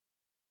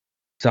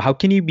So how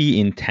can you be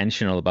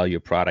intentional about your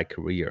product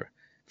career?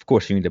 Of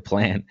course, you need a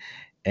plan,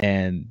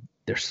 and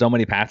there's so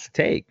many paths to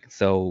take.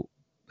 So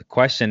the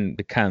question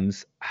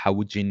becomes, how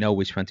would you know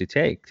which one to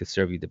take to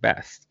serve you the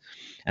best?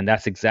 And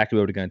that's exactly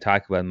what we're going to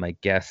talk about. My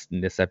guest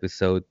in this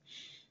episode,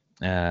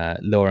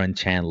 Lauren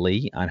Chan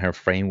Lee, on her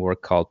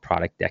framework called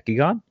Product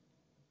Decagon.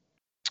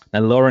 Now,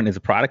 Lauren is a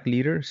product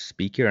leader,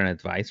 speaker, and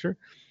advisor.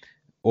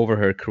 Over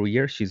her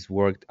career, she's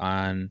worked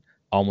on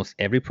almost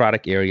every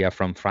product area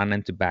from front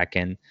end to back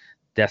end,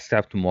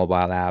 desktop to mobile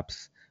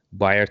apps,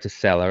 buyer to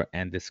seller,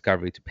 and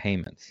discovery to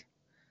payments.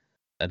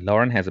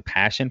 Lauren has a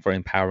passion for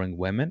empowering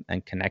women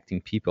and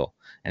connecting people,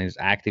 and is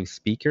an active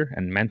speaker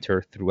and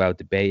mentor throughout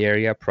the Bay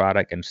Area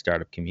product and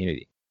startup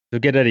community. So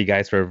get ready,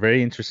 guys, for a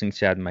very interesting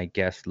chat with my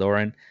guest,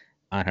 Lauren,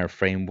 on her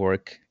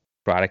framework,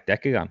 Product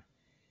Decagon.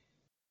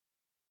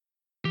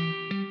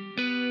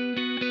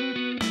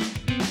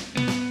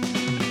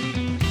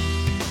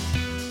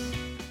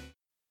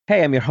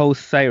 Hey, I'm your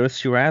host,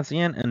 Cyrus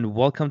Shirazian, and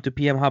welcome to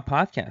PM Hub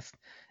Podcast,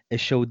 a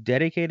show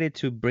dedicated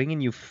to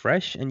bringing you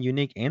fresh and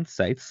unique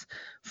insights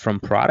from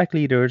product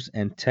leaders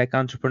and tech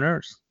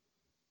entrepreneurs.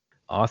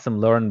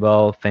 Awesome, Lauren.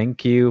 Well,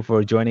 thank you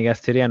for joining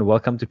us today, and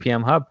welcome to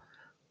PM Hub.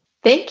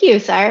 Thank you,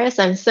 Cyrus.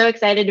 I'm so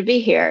excited to be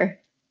here.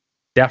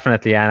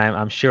 Definitely, and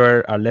I'm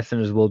sure our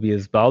listeners will be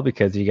as well,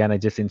 because you're gonna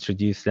just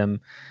introduce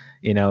them,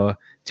 to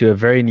a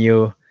very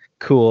new,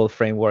 cool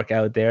framework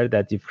out there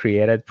that you've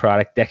created,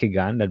 Product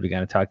Decagon, that we're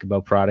gonna talk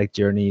about product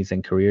journeys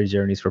and career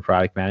journeys for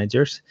product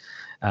managers.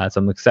 So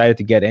I'm excited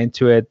to get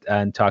into it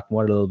and talk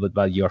more a little bit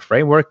about your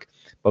framework.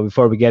 But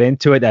before we get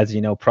into it, as you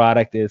know,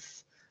 product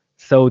is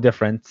so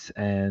different,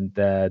 and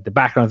the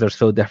backgrounds are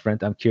so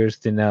different. I'm curious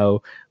to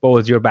know, what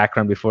was your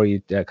background before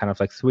you kind of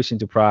like switch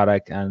into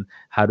product, and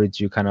how did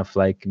you kind of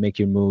like make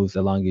your moves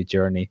along your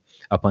journey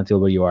up until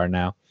where you are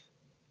now?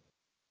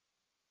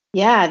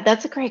 Yeah,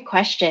 that's a great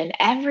question.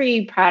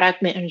 Every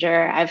product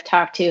manager I've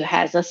talked to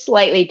has a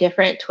slightly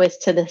different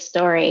twist to the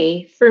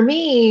story. For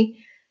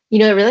me,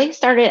 it really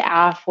started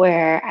off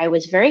where I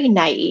was very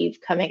naive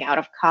coming out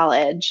of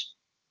college.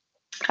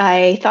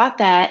 I thought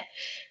that,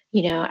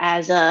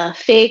 as a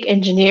fake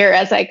engineer,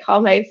 as I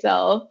call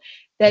myself,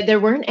 that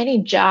there weren't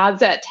any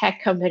jobs at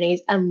tech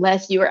companies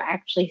unless you were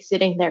actually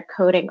sitting there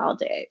coding all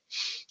day.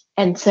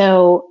 And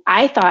so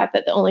I thought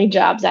that the only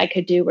jobs I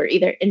could do were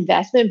either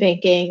investment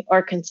banking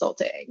or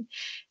consulting.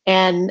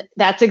 And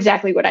that's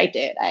exactly what I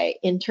did. I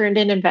interned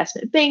in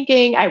investment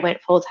banking. I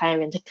went full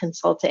time into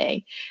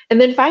consulting. And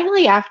then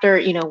finally, after,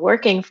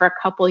 working for a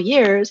couple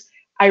years,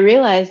 I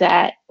realized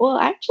that, well,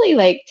 actually,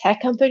 like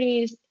tech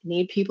companies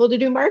need people to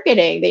do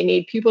marketing. They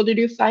need people to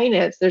do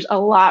finance. There's a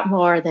lot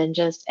more than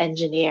just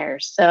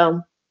engineers.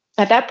 So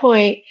at that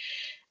point,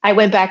 I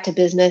went back to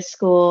business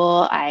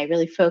school. I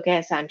really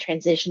focused on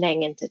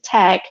transitioning into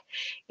tech,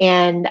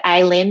 and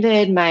I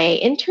landed my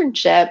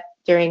internship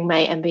during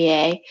my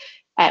MBA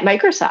at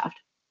Microsoft.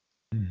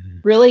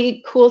 Mhm.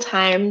 Really cool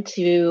time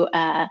to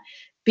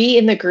be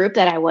in the group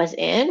that I was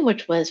in,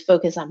 which was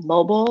focused on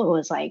mobile. It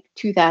was like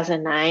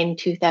 2009,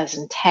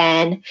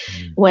 2010,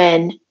 Mhm.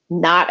 when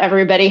not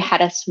everybody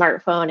had a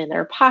smartphone in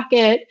their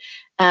pocket.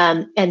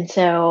 And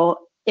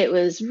so it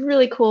was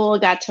really cool.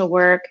 Got to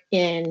work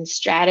in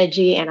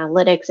strategy,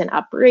 analytics, and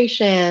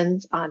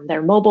operations on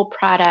their mobile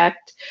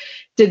product.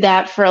 Did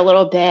that for a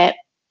little bit,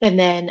 and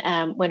then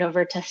went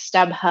over to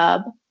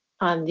StubHub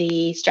on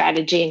the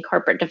strategy and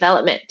corporate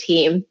development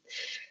team.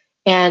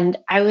 And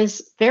I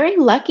was very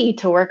lucky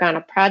to work on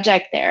a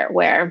project there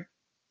where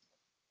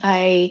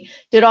I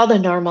did all the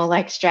normal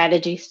like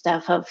strategy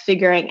stuff of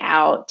figuring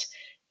out,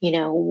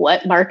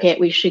 what market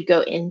we should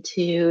go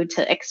into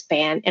to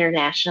expand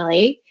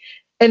internationally.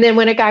 And then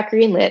when it got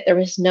greenlit, there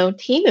was no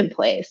team in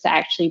place to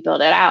actually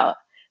build it out.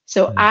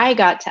 So Mhm. I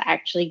got to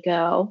actually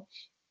go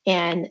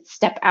and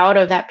step out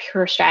of that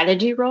pure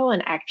strategy role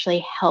and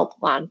actually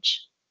help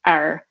launch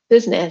our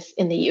business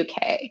in the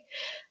UK.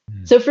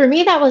 Mhm. So for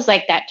me, that was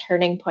like that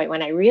turning point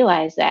when I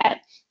realized that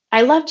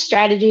I loved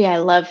strategy. I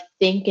loved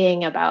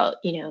thinking about,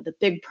 the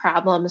big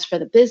problems for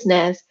the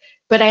business,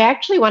 but I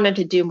actually wanted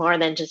to do more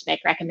than just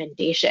make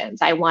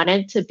recommendations. I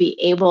wanted to be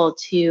able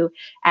to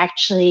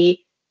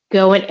actually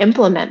go and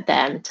implement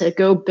them, to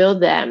go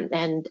build them.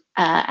 And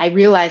I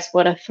realized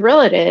what a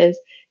thrill it is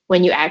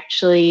when you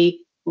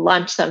actually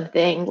launch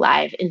something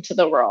live into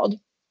the world.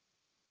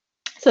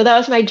 So that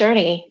was my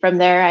journey. From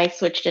there, I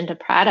switched into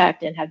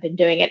product and have been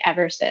doing it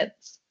ever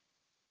since.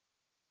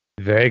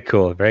 Very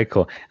cool, very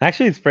cool.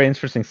 Actually, it's very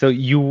interesting. So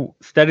you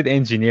studied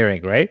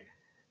engineering, right?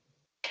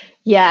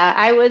 Yeah,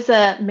 I was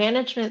a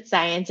management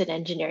science and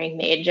engineering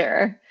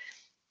major.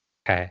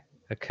 Okay.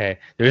 Okay.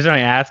 The reason I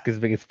ask is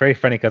because it's very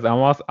funny, because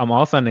I'm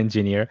also an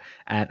engineer,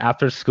 and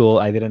after school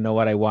I didn't know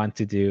what I want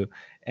to do,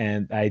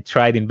 and I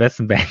tried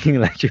investment banking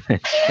like you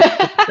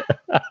mentioned,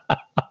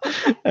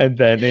 and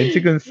then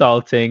into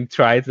consulting,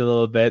 tried a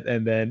little bit,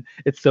 and then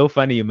it's so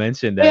funny you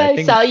mentioned that. Yeah, I I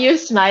think saw you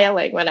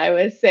smiling when I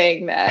was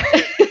saying that.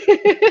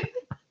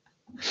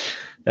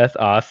 that's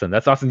awesome.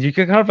 That's awesome. You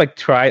can kind of like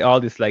try all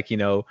this, like,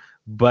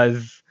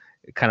 buzz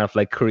kind of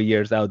like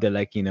careers out there,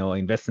 like,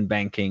 investment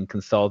banking,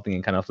 consulting,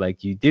 and kind of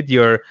like you did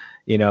your,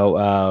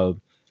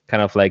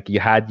 kind of like you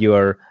had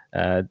your,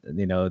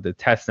 the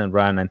test and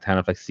run and kind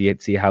of like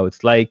see how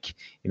it's like,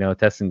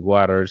 testing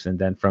waters. And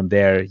then from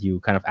there, you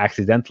kind of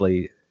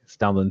accidentally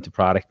stumble into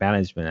product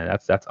management. And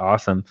that's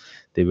awesome.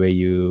 The way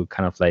you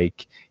kind of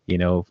like,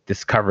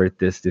 discovered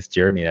this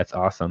journey. That's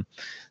awesome.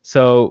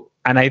 So,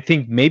 and I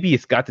think maybe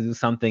it's got to do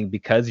something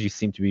because you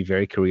seem to be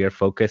very career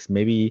focused.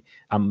 Maybe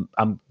I'm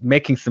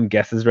making some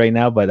guesses right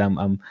now, but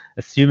I'm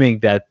assuming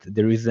that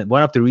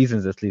one of the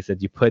reasons at least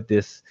that you put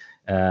this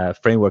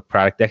framework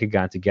product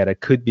Decagon together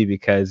could be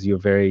because you're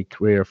very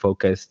career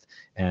focused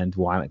and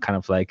want kind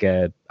of like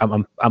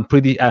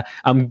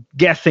I'm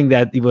guessing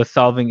that it was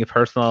solving a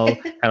personal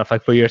kind of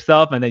like for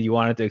yourself, and then you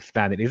wanted to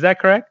expand it. Is that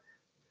correct?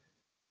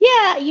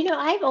 Yeah,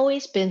 I've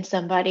always been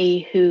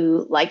somebody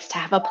who likes to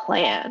have a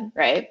plan,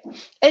 right?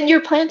 And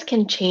your plans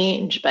can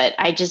change, but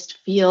I just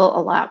feel a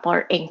lot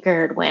more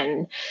anchored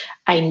when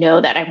I know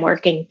that I'm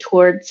working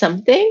towards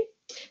something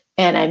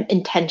and I'm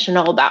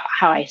intentional about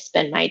how I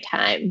spend my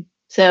time.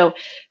 So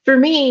for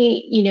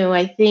me,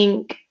 I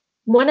think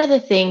one of the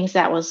things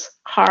that was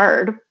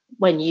hard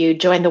when you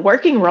joined the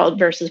working world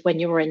versus when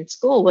you were in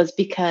school was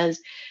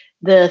because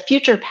the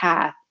future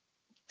path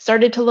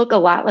started to look a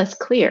lot less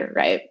clear,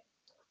 right?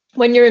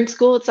 When you're in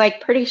school, it's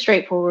like pretty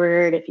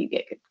straightforward. If you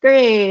get good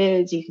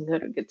grades, you can go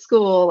to a good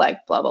school,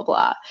 like blah, blah,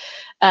 blah.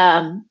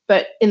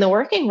 But in the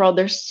working world,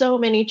 there's so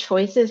many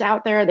choices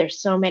out there. There's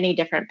so many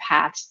different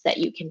paths that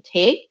you can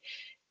take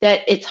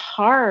that it's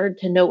hard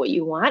to know what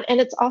you want.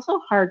 And it's also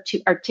hard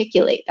to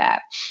articulate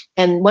that.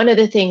 And one of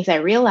the things I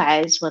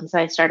realized once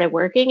I started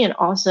working, and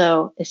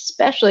also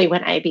especially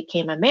when I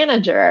became a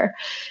manager,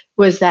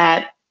 was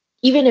that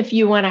even if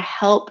you want to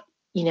help,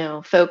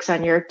 folks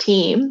on your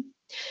team,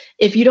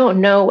 if you don't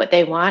know what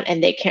they want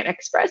and they can't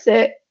express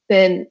it,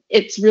 then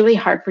it's really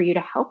hard for you to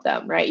help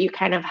them, right? You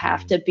kind of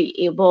have to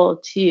be able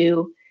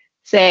to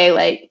say,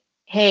 like,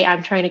 hey,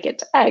 I'm trying to get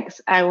to X.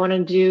 I want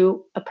to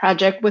do a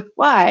project with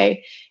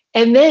Y.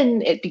 And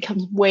then it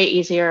becomes way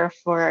easier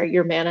for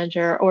your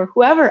manager or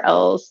whoever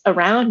else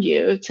around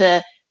you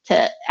to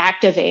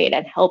activate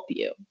and help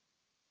you.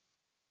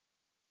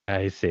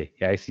 I see.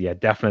 Yeah, I see. Yeah,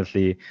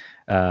 definitely.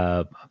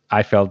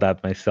 I felt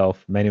that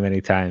myself many,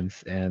 many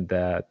times, and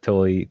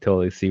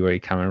totally see where you're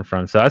coming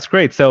from. So that's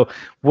great. So,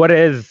 what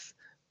is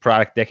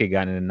Product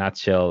Decagon in a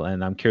nutshell?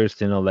 And I'm curious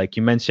to know, like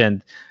you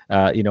mentioned,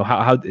 how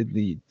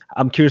the.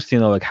 I'm curious to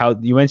know, like how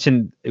you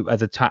mentioned at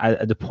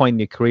the point in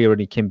your career when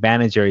you became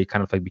manager, you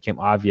kind of like became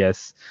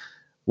obvious.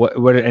 What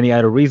were there any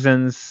other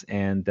reasons,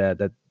 and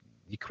that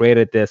you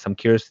created this? I'm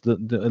curious. A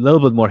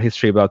little bit more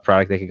history about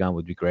Product Decagon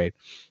would be great.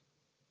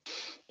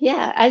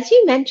 Yeah, as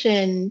you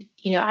mentioned,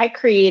 I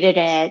created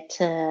it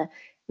to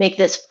make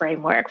this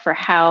framework for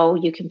how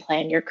you can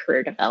plan your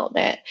career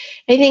development.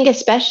 I think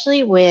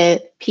especially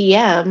with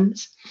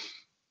PMs,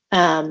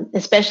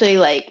 especially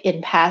like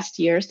in past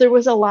years, there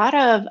was a lot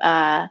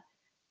of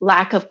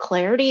lack of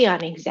clarity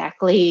on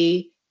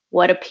exactly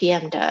what a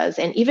PM does.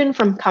 And even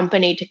from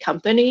company to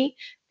company,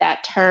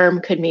 that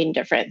term could mean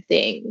different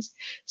things.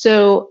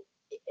 So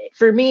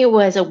for me, it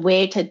was a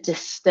way to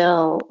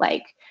distill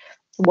like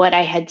what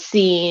I had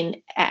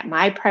seen at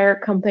my prior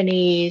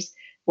companies,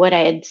 what I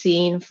had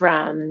seen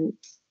from,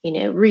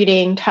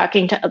 reading,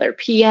 talking to other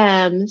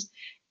PMs,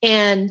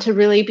 and to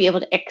really be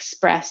able to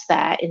express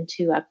that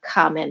into a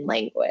common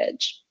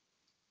language.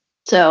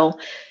 So,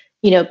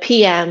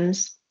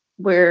 PMs,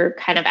 we're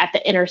kind of at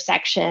the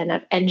intersection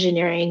of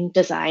engineering,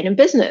 design, and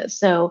business.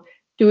 So,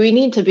 do we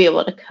need to be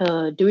able to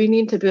code? Do we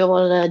need to be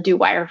able to do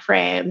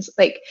wireframes?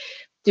 Like,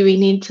 do we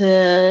need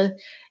to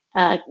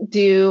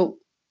do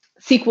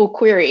SQL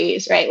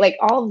queries, right? Like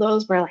all of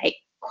those were like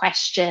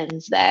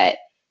questions that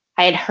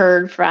I had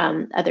heard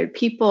from other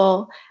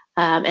people.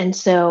 And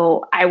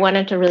so I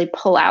wanted to really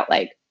pull out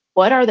like,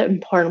 what are the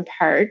important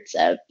parts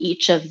of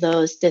each of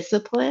those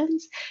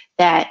disciplines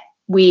that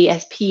we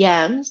as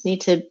PMs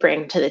need to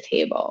bring to the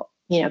table?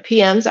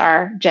 PMs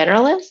are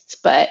generalists,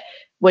 but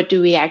what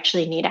do we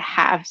actually need to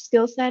have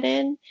skill set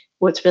in?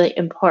 What's really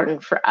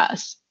important for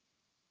us?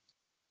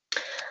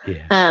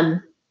 Yeah.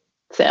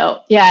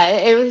 So yeah,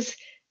 it was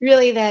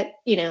really that,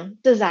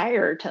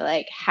 desire to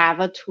like have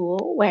a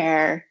tool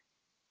where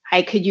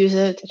I could use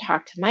it to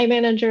talk to my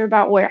manager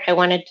about where I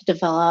wanted to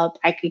develop.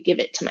 I could give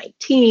it to my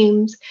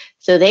teams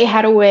so they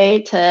had a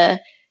way to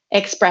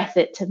express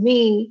it to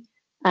me.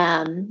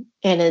 And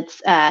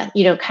it's,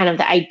 kind of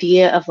the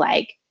idea of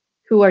like,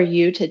 who are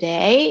you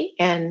today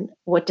and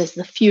what does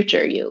the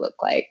future you look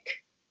like?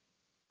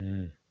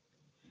 Mm.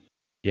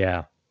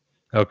 Yeah.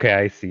 Okay,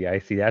 I see. I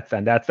see.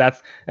 And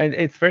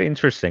it's very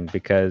interesting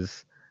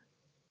because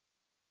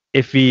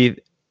if we,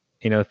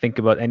 think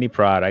about any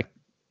product,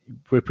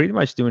 we're pretty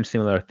much doing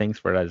similar things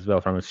for that as well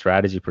from a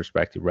strategy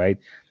perspective, right?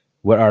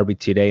 Where are we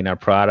today in our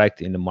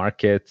product, in the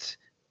market,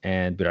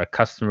 and with our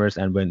customers,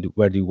 and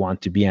where do we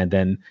want to be? And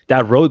then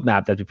that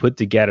roadmap that we put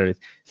together, it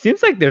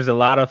seems like there's a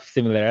lot of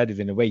similarities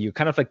in a way. You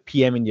kind of like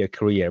PM in your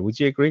career. Would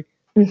you agree?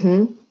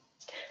 Mm-hmm.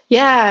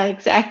 Yeah,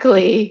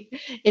 exactly.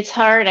 It's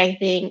hard, I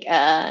think,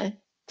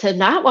 to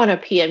not want to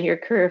PM your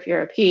crew if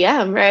you're a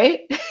PM,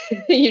 right?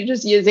 You're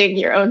just using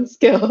your own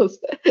skills.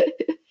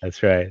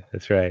 That's right.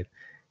 That's right.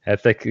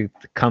 That's like it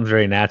comes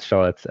very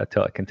natural.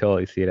 I can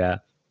totally see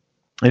that.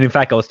 And in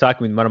fact, I was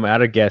talking with one of my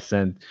other guests,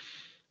 and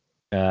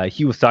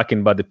he was talking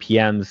about the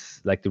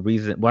PMs. Like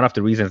one of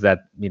the reasons that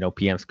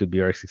PMs could be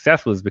very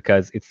successful is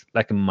because it's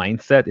like a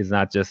mindset. It's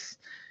not just,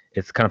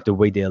 it's kind of the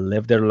way they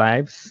live their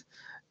lives,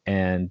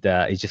 and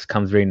it just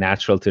comes very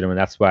natural to them, and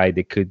that's why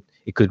it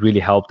could really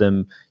help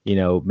them,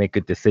 make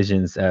good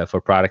decisions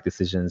for product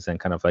decisions and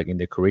kind of like in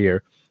their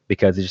career,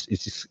 because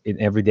it's just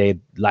in everyday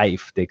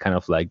life they kind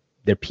of like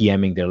they're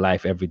PMing their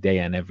life every day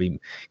and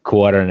every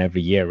quarter and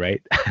every year,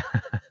 right?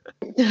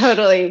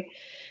 Totally.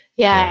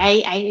 Yeah,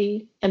 Yeah.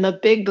 I am a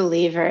big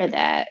believer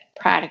that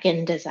product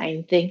and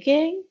design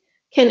thinking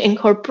can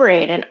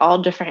incorporate in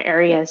all different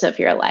areas of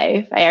your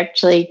life. I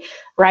actually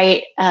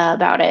write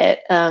about it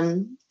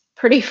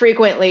pretty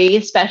frequently,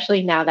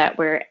 especially now that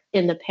we're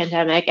in the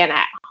pandemic and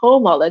at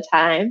home all the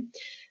time.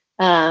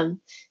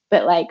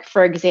 But like,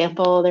 for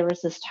example, there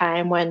was this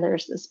time when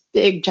there's this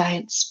big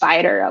giant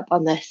spider up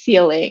on the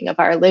ceiling of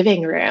our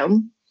living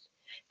room.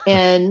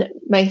 And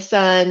my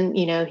son,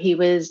 he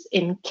was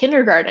in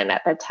kindergarten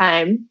at the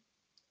time.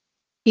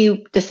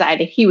 He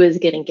decided he was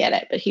going to get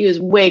it, but he was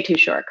way too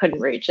short, couldn't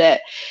reach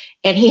it.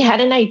 And he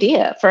had an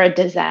idea for a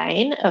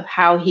design of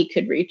how he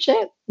could reach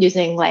it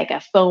using like a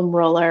foam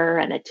roller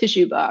and a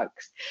tissue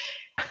box.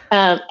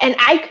 And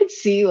I could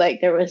see like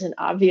there was an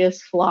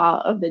obvious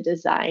flaw of the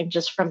design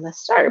just from the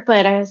start,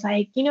 but I was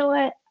like, you know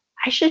what?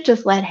 I should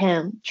just let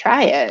him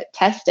try it,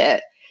 test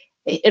it.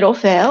 It'll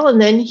fail, and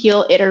then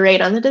he'll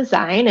iterate on the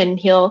design and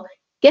he'll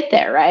get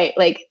there, right?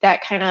 Like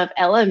that kind of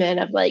element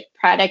of like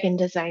product and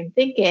design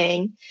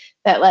thinking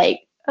that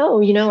like,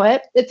 oh, you know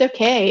what? It's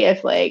okay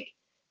if like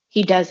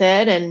he does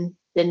it and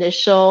the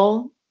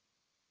initial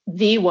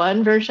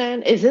V1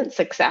 version isn't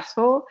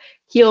successful.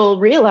 He'll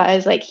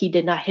realize like he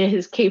did not hit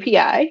his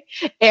KPI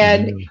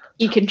and Mm,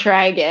 he can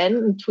try again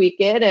and tweak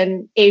it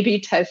and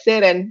A/B test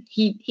it, and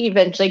he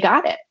eventually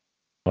got it.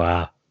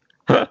 wow.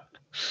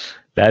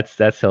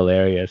 That's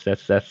hilarious.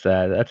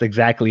 That's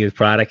exactly his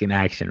product in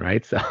action,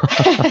 right? So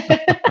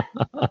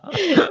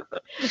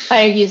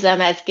I use them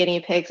as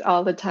guinea pigs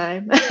all the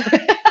time.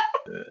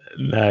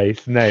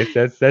 nice, nice.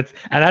 That's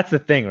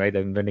the thing, right?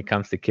 And when it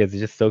comes to kids,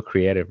 they're just so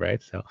creative,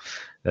 right? So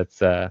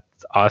it's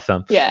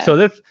awesome. Yeah. So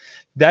let's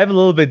dive a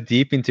little bit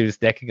deep into this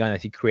decagon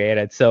that you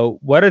created. So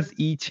what is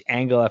each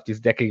angle of this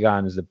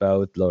decagon is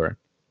about, Lauren?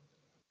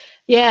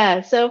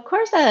 Yeah. So, of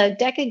course, a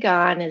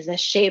decagon is a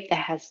shape that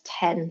has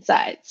 10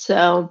 sides.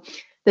 So,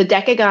 the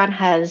decagon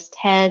has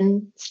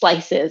 10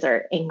 slices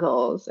or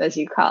angles, as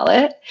you call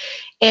it.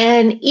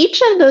 And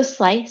each of those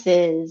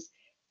slices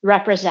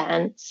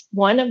represents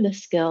one of the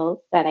skills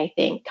that I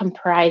think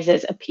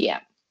comprises a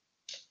PM.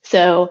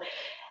 So,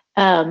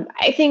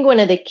 I think one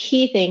of the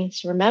key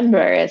things to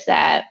remember is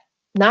that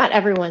not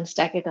everyone's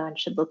decagon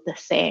should look the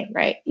same,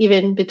 right?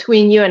 Even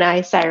between you and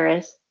I,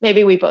 Cyrus,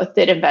 maybe we both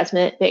did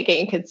investment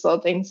banking and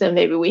consulting, so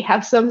maybe we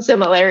have some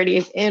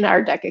similarities in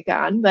our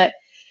decagon, but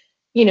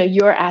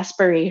your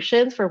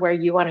aspirations for where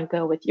you want to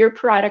go with your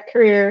product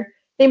career,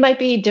 they might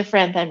be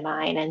different than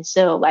mine. And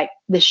so like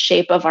the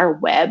shape of our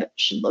web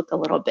should look a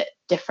little bit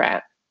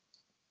different.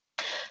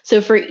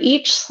 So for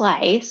each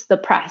slice, the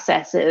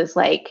process is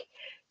like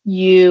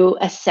you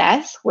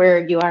assess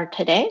where you are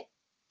today.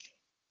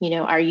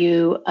 Are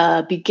you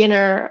a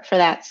beginner for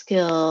that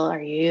skill?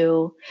 Are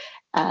you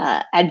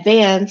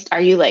advanced? Are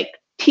you like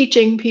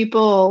teaching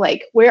people?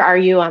 Like, where are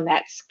you on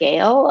that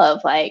scale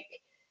of like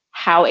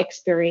how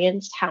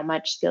experienced, how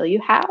much skill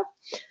you have?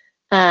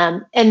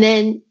 And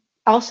then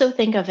also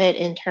think of it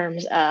in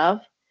terms of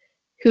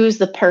who's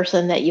the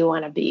person that you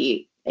want to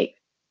be like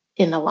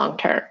in the long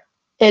term.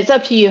 It's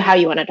up to you how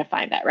you want to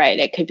define that, right?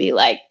 It could be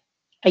like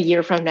a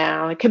year from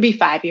now, it could be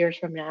 5 years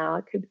from now,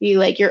 it could be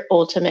like your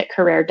ultimate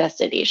career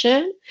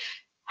destination.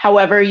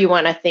 However you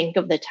want to think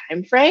of the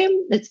time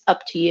frame, it's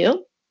up to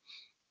you.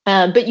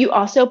 But you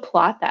also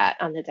plot that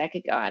on the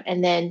decagon,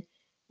 and then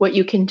what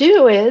you can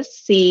do is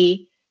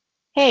see,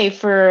 hey,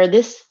 for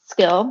this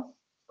skill,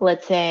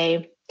 let's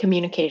say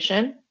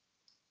communication,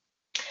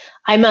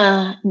 I'm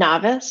a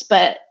novice,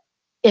 but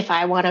if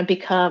I want to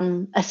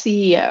become a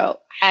CEO,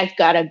 I've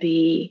got to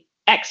be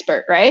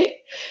expert, right?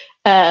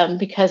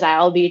 Because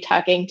I'll be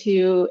talking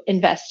to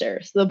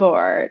investors, the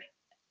board,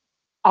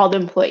 all the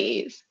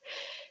employees.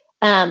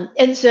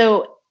 And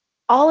so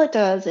all it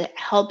does, it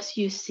helps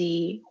you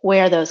see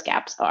where those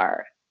gaps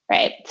are,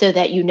 right? So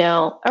that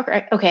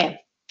okay,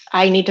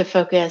 I need to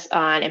focus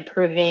on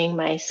improving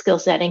my skill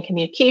set in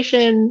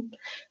communication,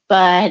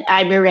 but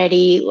I'm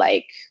already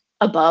like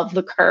above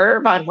the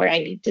curve on where I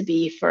need to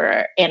be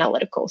for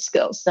analytical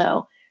skills.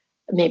 So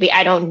maybe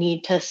I don't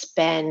need to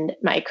spend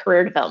my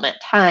career development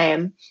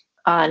time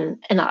on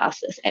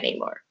analysis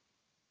anymore.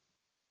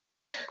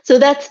 So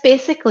that's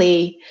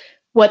basically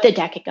what the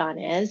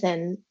decagon is.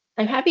 And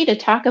I'm happy to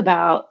talk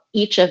about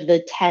each of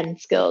the 10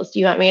 skills. Do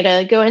you want me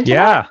to go into that?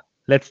 Yeah,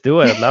 let's do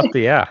it. I'd love to.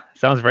 Yeah,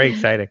 sounds very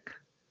exciting.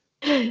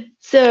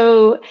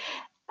 So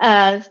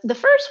The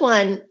first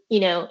one,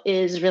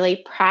 is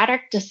really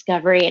product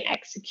discovery and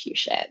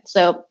execution.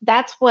 So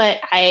that's what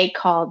I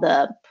call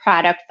the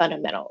product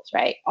fundamentals,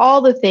 right?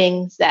 All the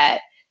things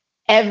that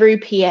every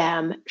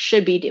PM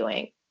should be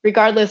doing,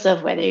 regardless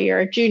of whether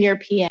you're a junior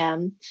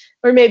PM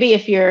or maybe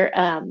if you're,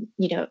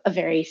 a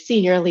very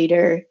senior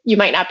leader, you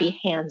might not be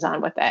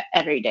hands-on with that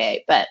every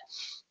day, but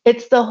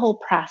it's the whole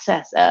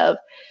process of,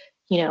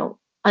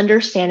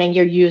 understanding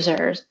your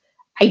users,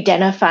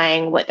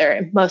 identifying what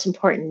their most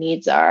important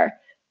needs are,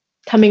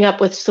 coming up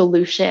with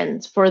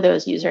solutions for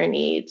those user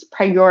needs,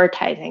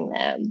 prioritizing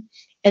them,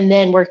 and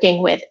then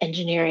working with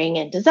engineering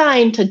and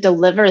design to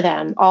deliver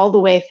them all the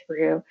way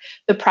through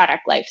the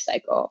product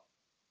lifecycle.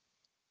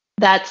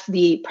 That's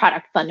the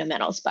product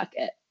fundamentals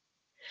bucket.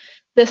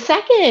 The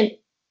second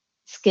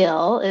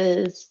skill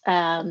is,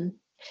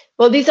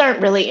 these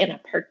aren't really in a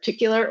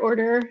particular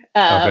order,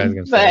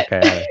 but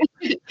Okay.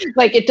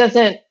 like it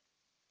doesn't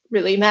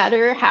really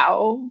matter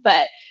how,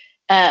 but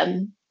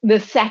the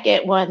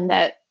second one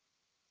that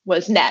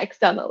was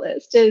next on the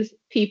list is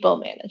people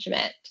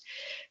management.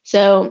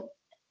 So,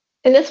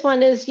 and this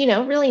one is,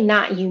 really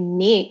not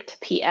unique to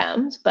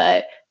PMs,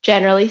 but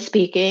generally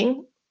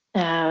speaking,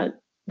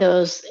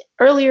 those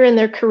earlier in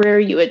their career,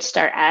 you would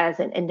start as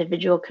an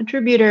individual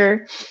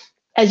contributor.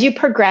 As you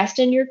progressed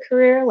in your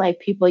career, like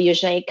people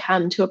usually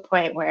come to a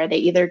point where they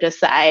either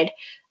decide,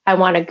 I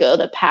want to go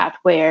the path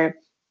where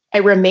I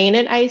remain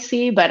an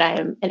IC, but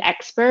I'm an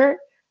expert.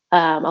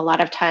 A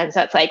lot of times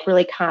that's like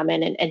really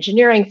common in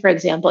engineering. For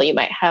example, you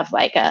might have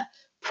like a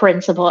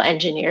principal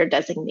engineer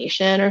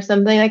designation or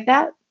something like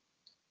that.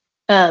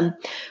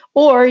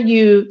 Or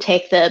you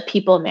take the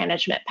people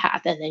management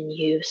path and then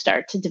you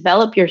start to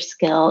develop your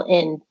skill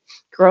in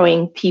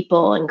growing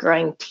people and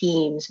growing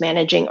teams,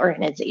 managing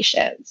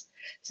organizations.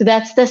 So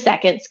that's the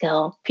second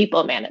skill,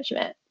 people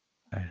management.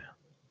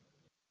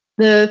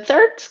 The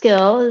third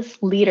skill is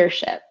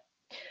leadership.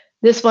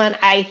 This one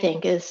I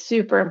think is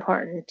super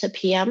important to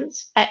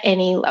PMs at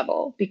any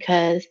level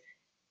because,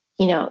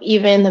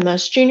 even the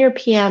most junior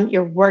PM,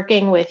 you're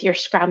working with your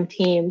Scrum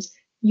teams.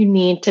 You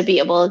need to be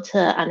able to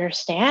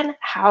understand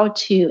how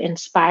to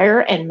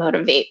inspire and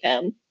motivate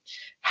them.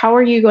 How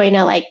are you going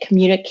to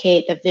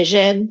communicate the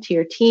vision to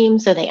your team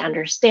so they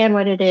understand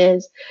what it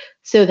is,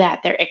 so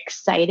that they're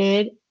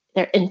excited,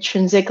 they're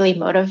intrinsically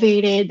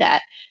motivated,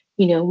 that,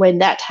 when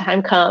that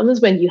time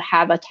comes, when you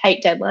have a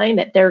tight deadline,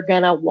 that they're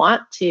going to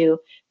want to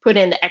put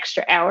in the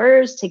extra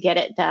hours to get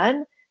it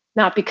done,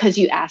 not because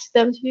you ask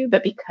them to,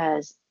 but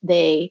because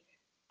they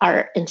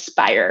are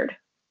inspired.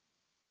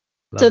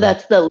 So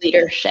that's the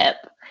leadership.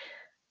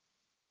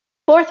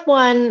 Fourth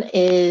one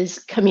is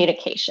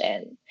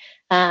communication.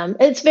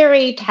 It's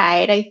very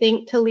tied, I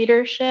think, to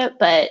leadership,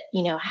 but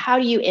how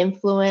do you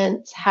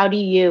influence? How do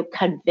you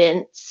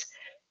convince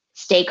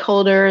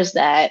stakeholders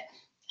that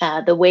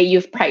the way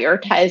you've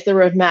prioritized the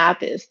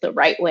roadmap is the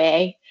right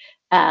way?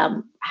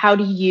 How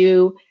do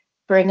you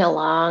bring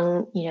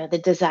along,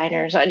 the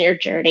designers on your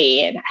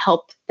journey and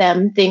help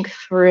them think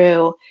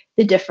through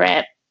the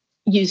different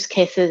use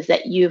cases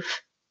that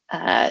you've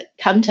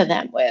come to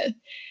them with?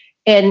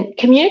 And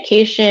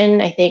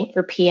communication, I think,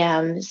 for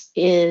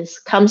PMs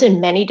comes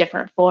in many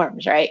different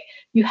forms, right?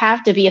 You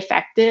have to be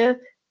effective,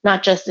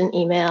 not just in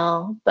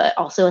email, but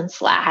also in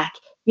Slack.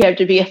 You have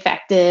to be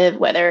effective,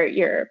 whether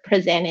you're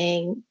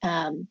presenting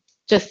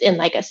just in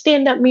a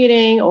stand-up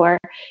meeting, or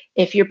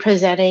if you're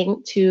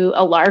presenting to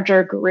a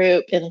larger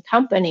group in the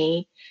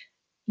company,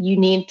 you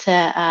need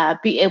to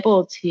be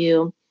able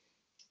to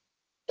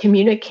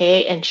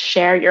communicate and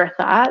share your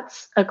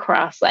thoughts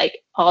across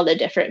all the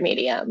different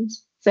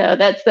mediums. So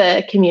that's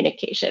the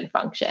communication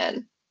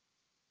function.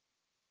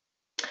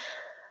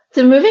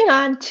 So moving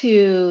on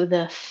to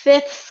the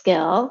fifth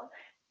skill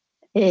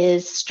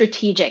is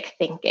strategic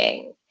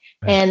thinking.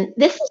 Right. And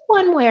this is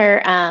one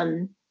where,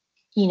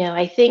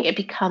 I think it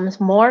becomes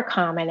more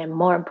common and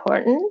more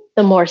important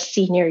the more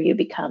senior you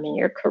become in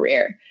your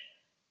career.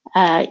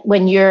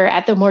 When you're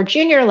at the more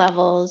junior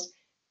levels,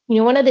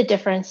 one of the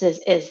differences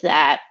is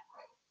that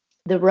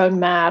the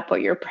roadmap or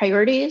your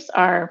priorities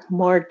are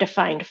more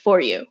defined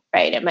for you,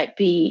 right? It might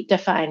be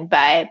defined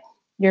by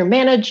your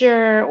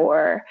manager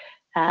or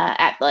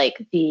at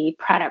the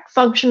product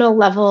functional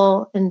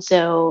level. And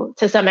so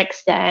to some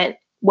extent,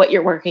 what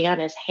you're working on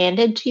is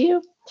handed to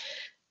you.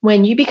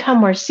 When you become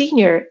more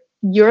senior,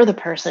 you're the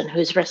person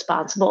who's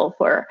responsible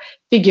for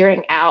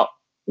figuring out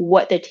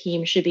what the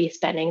team should be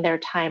spending their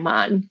time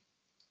on.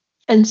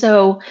 And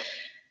so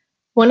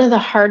one of the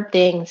hard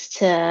things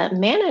to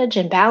manage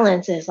and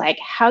balance is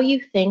how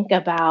you think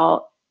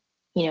about,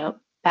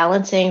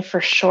 balancing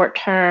for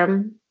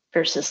short-term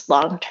versus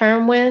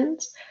long-term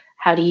wins.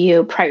 How do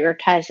you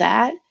prioritize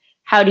that?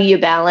 How do you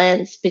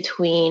balance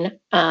between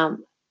a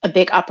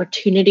big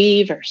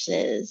opportunity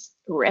versus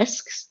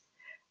risks?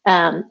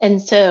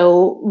 And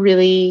so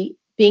really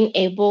being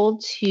able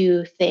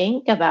to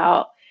think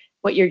about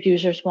what your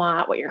users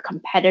want, what your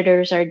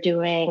competitors are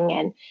doing,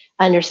 and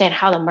understand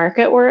how the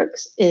market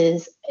works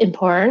is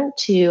important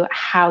to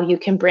how you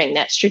can bring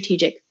that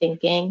strategic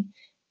thinking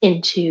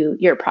into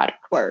your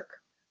product work.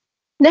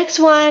 Next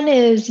one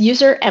is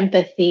user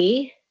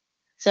empathy.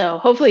 So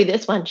hopefully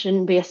this one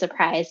shouldn't be a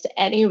surprise to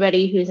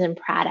anybody who's in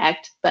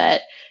product,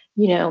 but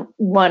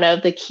one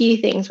of the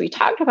key things we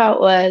talked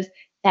about was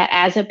that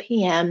as a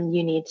PM,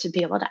 you need to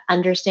be able to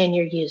understand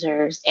your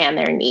users and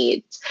their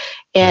needs.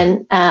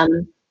 And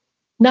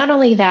not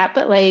only that,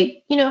 but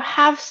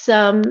have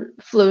some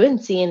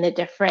fluency in the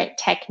different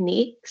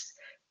techniques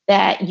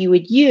that you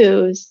would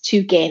use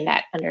to gain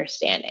that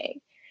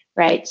understanding,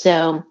 right?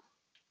 So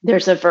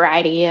there's a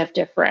variety of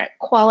different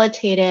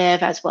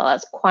qualitative as well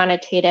as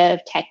quantitative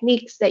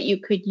techniques that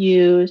you could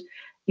use.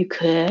 You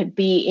could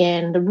be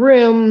in the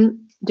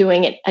room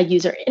doing a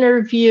user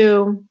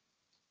interview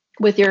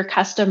with your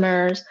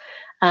customers.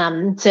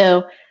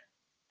 So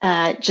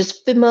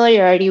just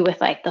familiarity with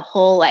the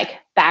whole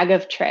bag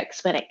of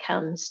tricks when it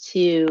comes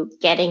to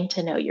getting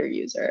to know your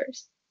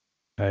users.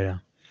 Oh, yeah.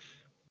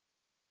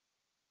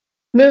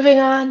 Moving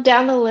on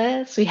down the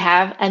list, we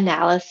have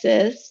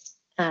analysis.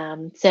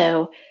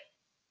 So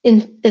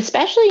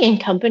especially in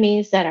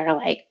companies that are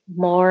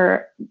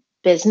more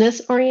business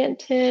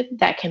oriented,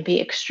 that can be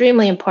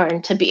extremely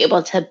important to be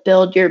able to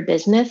build your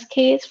business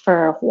case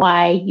for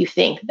why you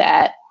think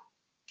that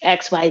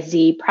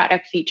XYZ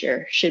product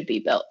feature should be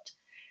built,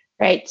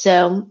 right?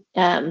 So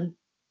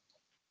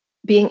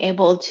being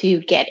able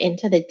to get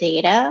into the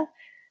data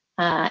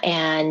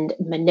and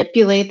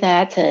manipulate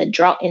that to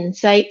draw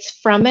insights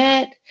from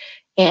it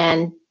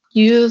and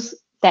use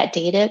that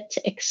data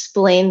to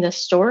explain the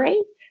story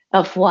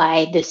of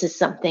why this is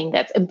something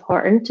that's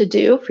important to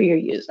do for your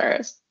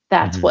users.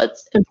 That's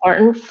what's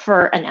important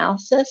for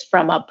analysis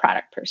from a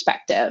product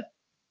perspective.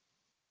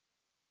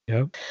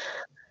 Yep.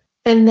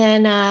 And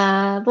then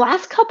the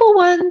last couple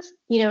ones,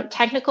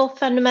 technical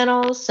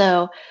fundamentals.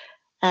 So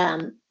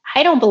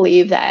I don't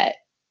believe that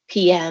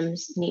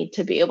PMs need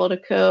to be able to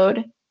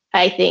code.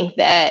 I think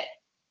that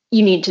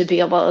you need to be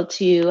able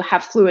to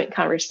have fluent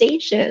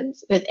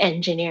conversations with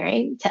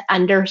engineering to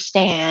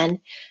understand,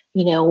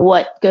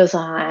 what goes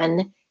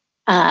on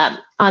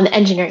the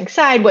engineering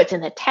side, what's in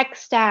the tech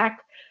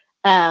stack.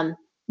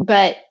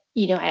 But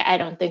I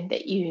don't think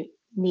that you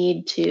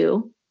need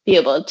to be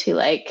able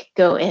to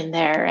go in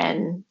there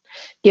and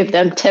give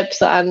them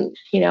tips on,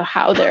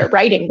 how they're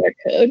writing their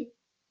code.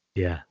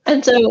 Yeah.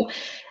 And so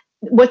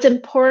what's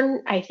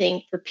important, I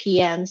think, for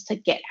PMs to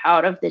get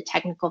out of the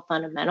technical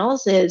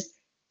fundamentals is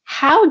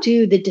how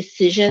do the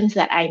decisions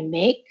that I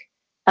make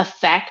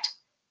affect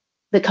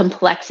the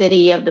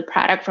complexity of the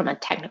product from a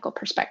technical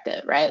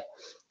perspective, right?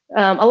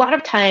 A lot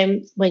of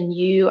times when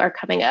you are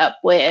coming up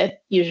with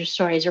user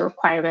stories or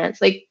requirements,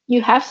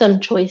 you have some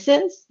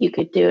choices. You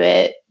could do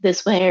it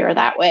this way or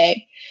that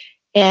way.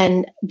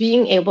 And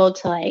being able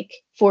to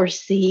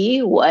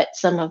foresee what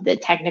some of the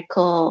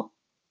technical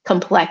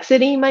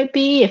complexity might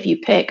be if you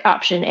pick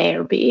option A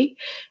or B,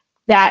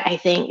 that I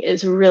think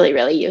is really,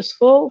 really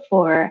useful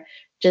for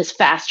just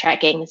fast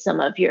tracking some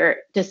of your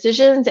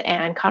decisions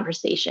and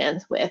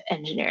conversations with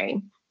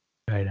engineering.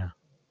 Right.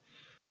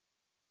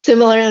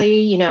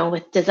 Similarly,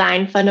 with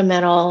design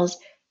fundamentals,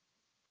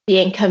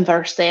 being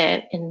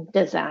conversant in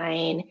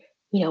design,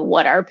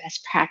 what are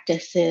best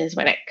practices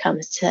when it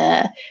comes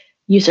to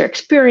user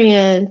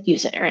experience,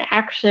 user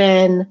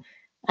interaction,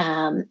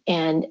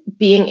 and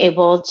being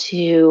able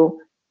to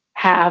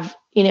have,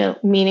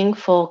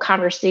 meaningful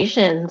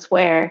conversations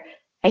where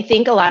I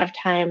think a lot of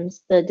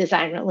times the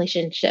design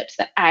relationships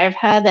that I've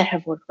had that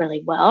have worked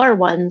really well are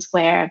ones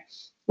where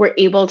we're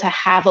able to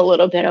have a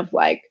little bit of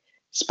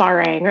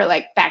sparring or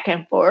back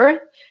and forth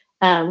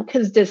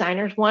because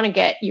designers want to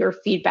get your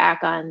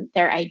feedback on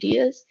their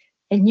ideas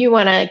and you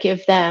want to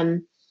give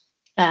them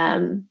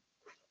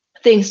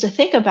things to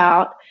think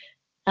about,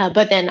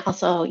 but then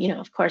also,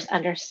 of course,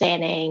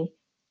 understanding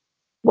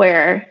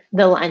where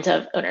the lines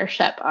of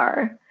ownership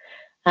are.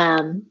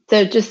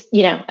 So just,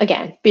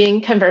 again,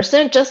 being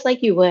conversant just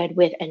like you would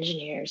with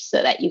engineers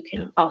so that you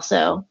can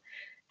also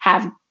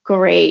have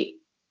great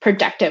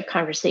productive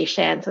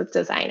conversations with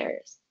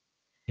designers.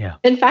 Yeah.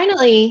 And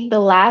finally, the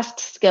last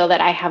skill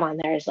that I have on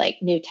there is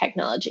new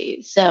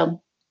technologies.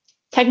 So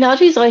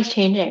technology is always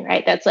changing,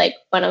 right? That's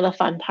one of the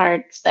fun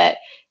parts that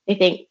I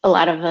think a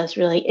lot of us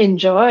really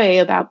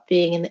enjoy about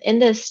being in the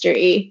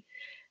industry.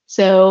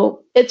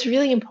 So it's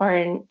really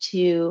important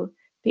to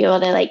be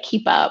able to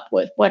keep up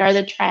with what are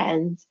the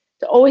trends,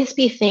 to always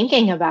be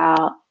thinking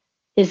about,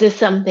 is this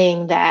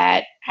something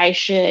that I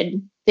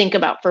should think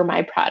about for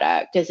my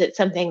product? Is it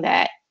something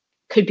that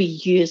could be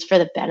used for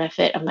the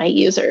benefit of my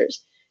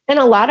users? And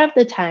a lot of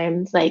the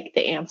times,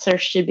 the answer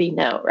should be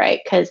no,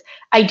 right? Because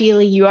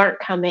ideally you aren't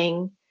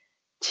coming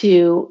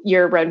to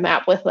your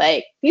roadmap with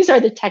these are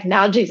the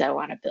technologies I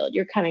want to build.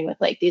 You're coming with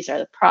these are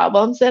the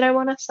problems that I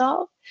want to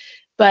solve.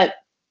 But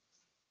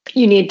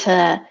you need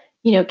to,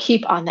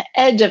 keep on the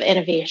edge of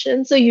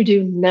innovation so you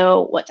do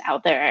know what's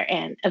out there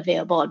and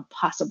available and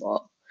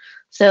possible.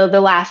 So the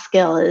last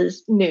skill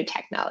is new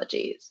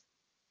technologies.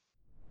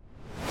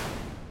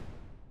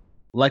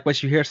 Like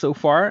what you hear so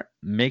far?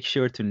 Make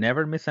sure to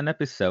never miss an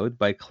episode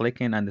by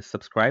clicking on the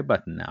subscribe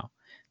button now.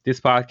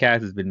 This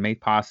podcast has been made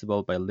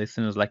possible by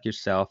listeners like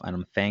yourself, and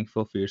I'm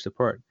thankful for your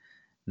support.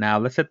 Now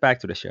let's get back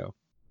to the show.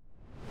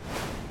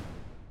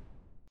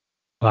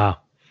 Wow,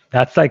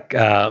 that's like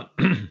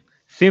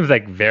seems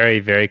like very,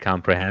 very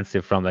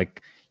comprehensive. From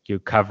like you're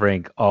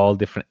covering all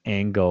different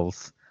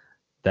angles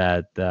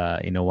that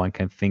one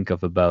can think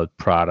of about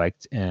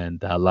product,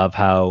 and I love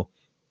how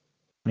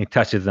it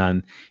touches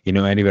on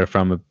anywhere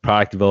from a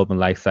product development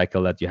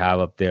lifecycle that you have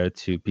up there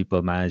to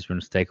people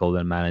management,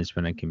 stakeholder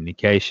management, and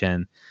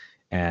communication,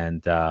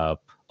 and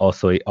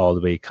also all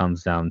the way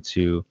comes down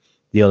to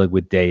dealing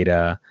with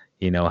data,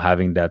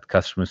 having that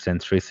customer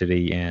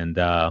centricity, and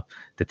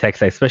the tech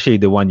side, especially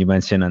the one you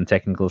mentioned on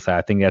technical side.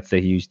 I think that's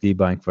a huge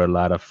debunk for a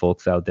lot of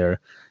folks out there,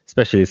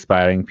 especially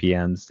aspiring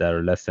PMs that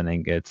are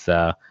listening. It's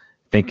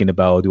thinking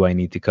about, do I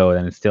need to code?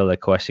 And still a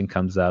question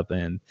comes up,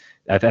 and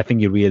I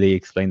think you really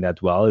explained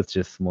that well. It's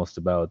just most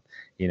about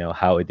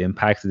how it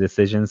impacts the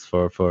decisions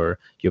for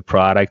your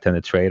product and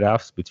the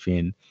trade-offs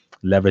between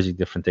leveraging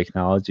different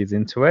technologies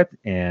into it.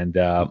 And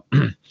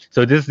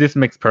so this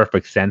makes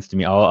perfect sense to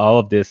me. All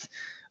of this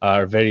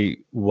are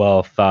very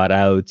well thought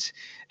out,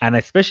 and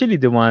especially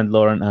the one,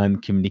 Lauren,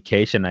 on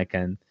communication. I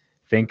can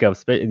think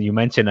of, you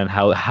mentioned on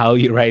how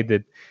you write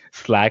the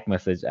Slack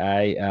message.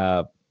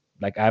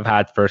 I've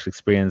had first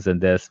experience in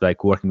this,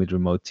 like working with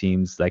remote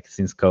teams, like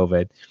since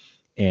COVID,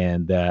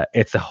 and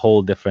it's a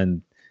whole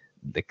different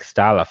like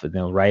style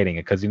of writing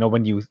it, because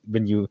when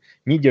you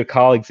meet your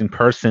colleagues in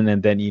person,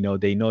 and then you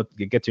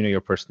get to know your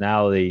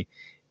personality,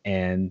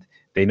 and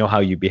they know how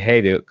you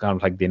behave, kind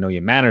of like they know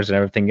your manners and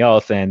everything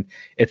else, and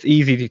it's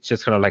easy to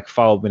just kind of like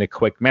follow up with a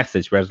quick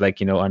message. Whereas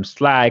like on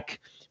Slack,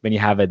 when you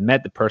haven't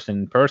met the person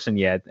in person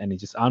yet and you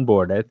just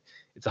onboarded,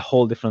 it's a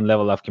whole different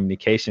level of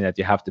communication that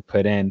you have to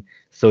put in,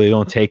 so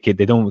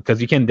because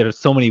there's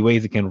so many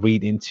ways you can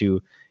read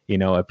into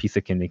a piece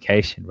of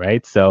communication,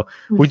 right? So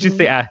would you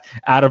say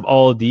out of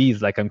all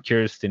these, like I'm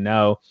curious to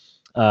know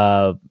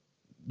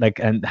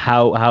and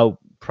how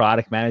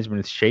product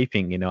management is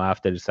shaping,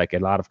 after it's like a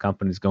lot of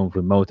companies going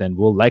remote and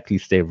will likely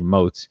stay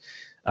remote,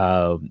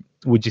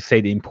 would you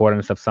say the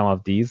importance of some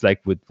of these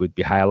like would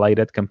be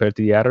highlighted compared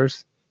to the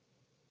others?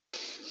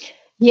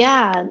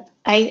 Yeah,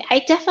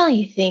 I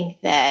definitely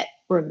think that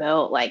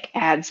remote like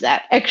adds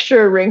that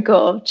extra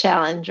wrinkle of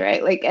challenge,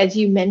 right? Like as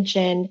you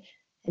mentioned,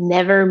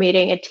 never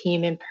meeting a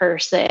team in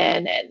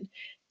person and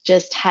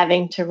just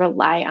having to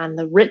rely on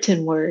the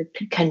written word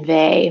to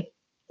convey.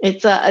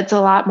 It's a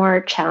lot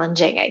more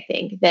challenging, I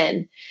think,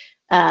 than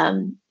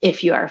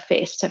if you are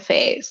face to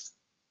face.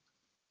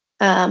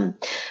 A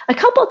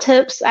couple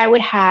tips I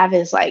would have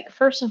is like,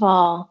 first of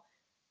all,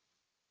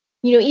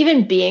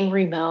 even being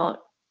remote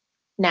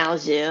now,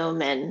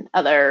 Zoom and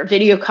other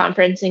video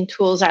conferencing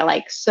tools are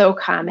like so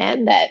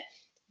common that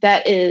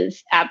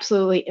is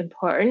absolutely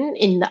important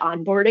in the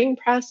onboarding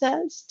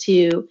process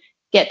to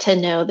get to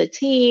know the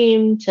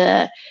team,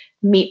 to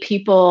meet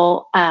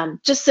people,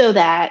 just so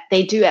that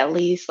they do at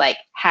least like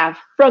have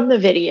from the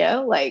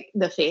video, like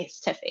the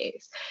face to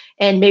face.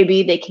 And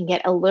maybe they can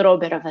get a little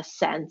bit of a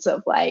sense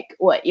of like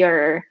what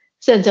your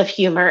sense of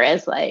humor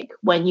is like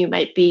when you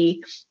might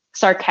be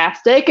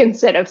sarcastic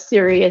instead of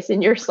serious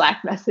in your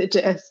Slack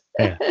messages.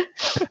 Yeah.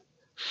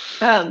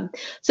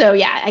 So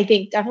yeah, I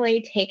think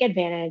definitely take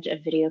advantage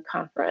of video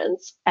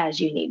conference as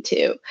you need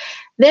to.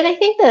 Then I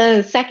think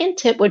the second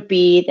tip would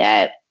be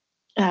that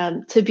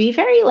to be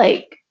very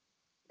like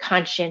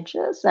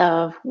conscientious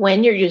of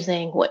when you're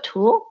using what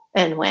tool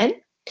and when,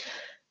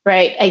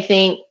 right? I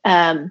think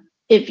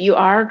if you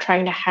are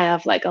trying to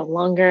have like a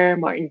longer,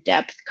 more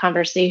in-depth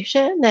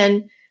conversation,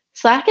 then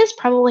Slack is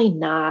probably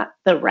not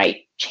the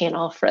right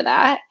channel for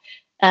that.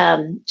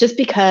 Just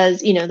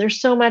because,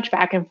 there's so much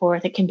back and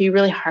forth, it can be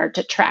really hard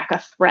to track a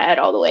thread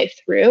all the way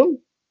through.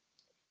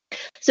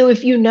 So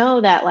if you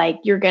know that like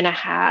you're going to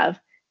have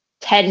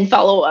 10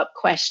 follow-up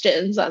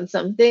questions on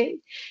something,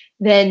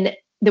 then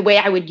the way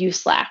I would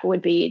use Slack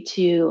would be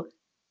to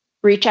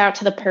reach out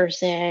to the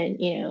person,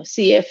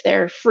 see if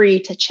they're free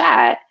to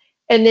chat,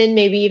 and then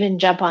maybe even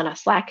jump on a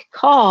Slack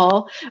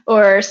call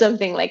or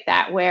something like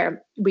that,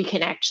 where we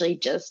can actually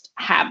just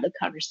have the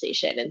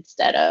conversation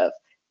instead of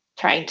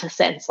trying to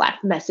send Slack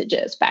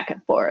messages back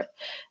and forth.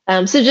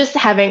 So just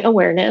having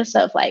awareness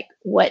of like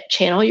what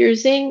channel you're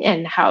using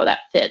and how that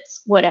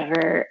fits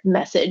whatever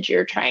message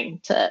you're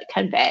trying to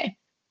convey.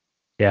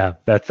 Yeah,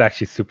 that's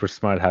actually super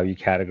smart how you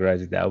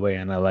categorize it that way,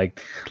 and I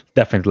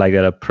definitely like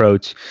that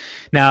approach.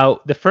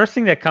 Now, the first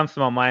thing that comes to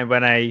my mind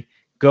when I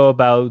go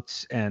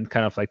about and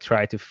kind of like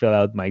try to fill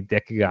out my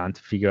decagon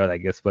to figure out, I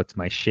guess, what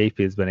my shape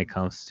is when it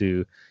comes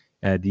to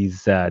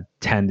these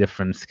 10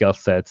 different skill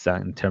sets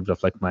in terms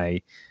of like my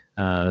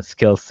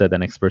skill set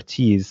and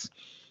expertise,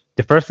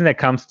 the first thing that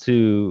comes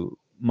to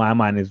my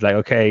mind is like,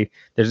 okay,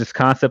 there's this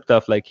concept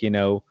of like,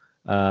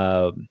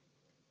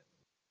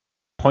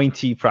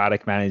 pointy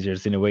product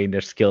managers in a way in their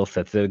skill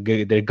sets. They're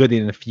good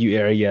in a few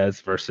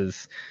areas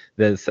versus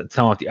there's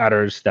some of the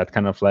others that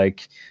kind of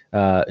like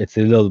it's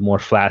a little more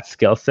flat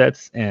skill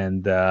sets.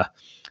 And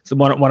so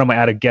one of my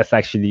other guests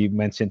actually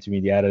mentioned to me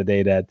the other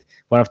day that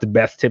one of the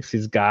best tips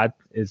he's got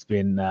has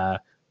been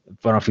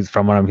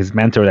from one of his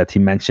mentor that he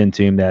mentioned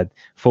to him that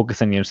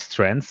focus on your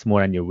strengths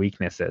more than your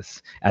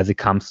weaknesses as it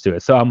comes to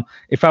it. So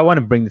if I want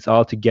to bring this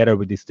all together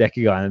with this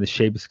decagon, and the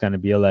shape is going to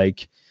be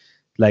like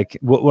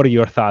what are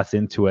your thoughts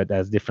into it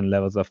as different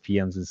levels of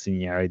PMs and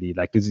seniority?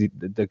 Like,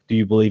 do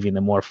you believe in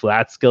a more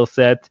flat skill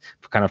set,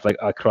 kind of like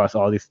across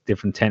all these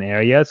different 10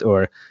 areas,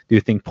 or do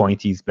you think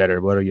pointy is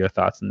better? What are your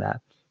thoughts on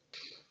that?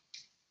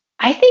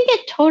 I think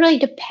it totally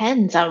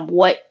depends on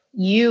what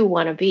you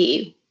want to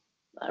be,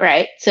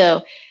 right?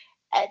 So,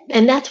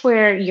 and that's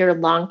where your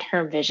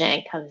long-term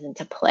vision comes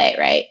into play,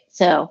 right?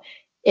 So,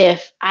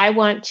 if I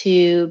want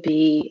to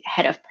be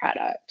head of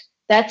product,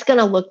 that's going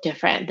to look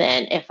different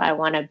than if I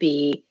want to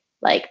be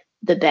like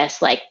the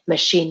best like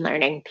machine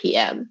learning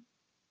PM,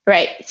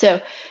 right?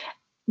 So,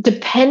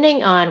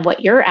 depending on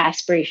what your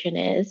aspiration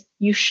is,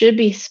 you should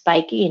be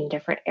spiky in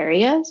different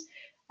areas.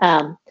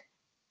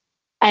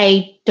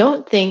 I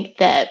don't think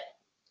that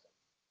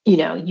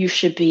you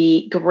should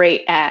be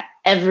great at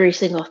every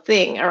single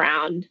thing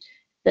around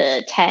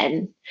the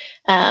 10.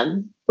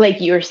 Like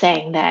you were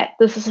saying, that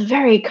this is a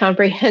very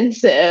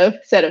comprehensive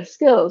set of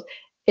skills.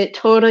 It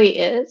totally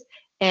is.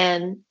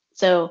 And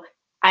so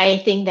I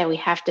think that we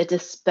have to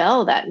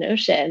dispel that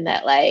notion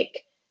that,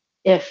 like,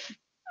 if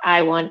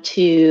I want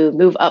to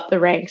move up the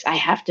ranks, I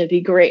have to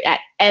be great at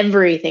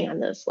everything on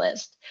this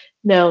list.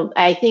 No,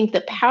 I think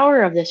the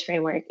power of this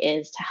framework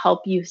is to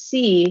help you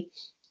see,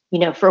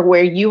 for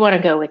where you want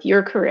to go with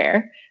your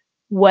career,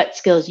 what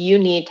skills you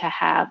need to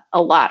have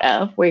a lot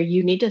of, where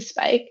you need to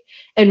spike,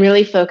 and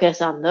really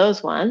focus on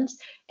those ones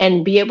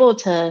and be able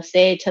to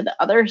say to the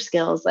other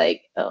skills,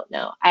 like, oh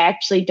no, I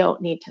actually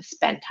don't need to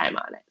spend time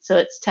on it. So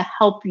it's to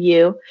help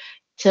you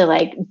to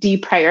like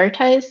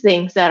deprioritize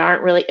things that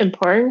aren't really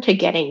important to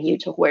getting you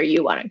to where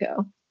you want to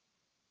go.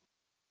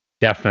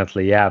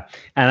 Definitely, yeah.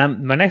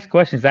 And my next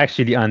question is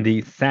actually on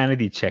the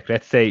sanity check.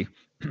 Let's say,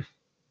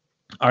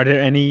 are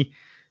there any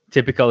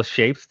typical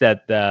shapes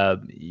that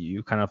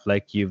you kind of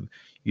like you're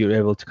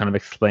able to kind of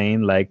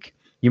explain? Like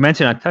you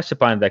mentioned, I touched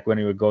upon it like when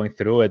you were going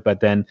through it, but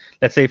then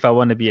let's say if I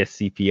want to be a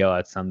CPO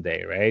at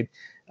someday, right?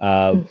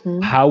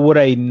 How would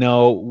I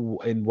know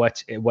in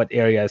what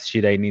areas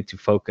should I need to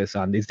focus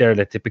on? Is there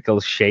a typical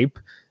shape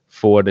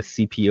for the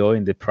CPO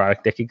in the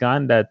product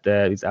decagon that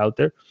is out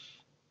there?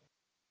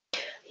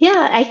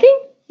 Yeah, I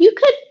think you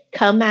could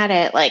come at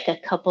it like a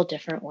couple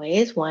different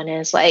ways. One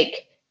is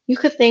like you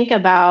could think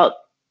about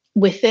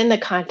within the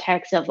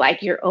context of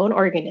like your own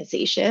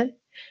organization,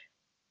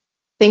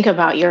 think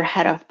about your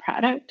head of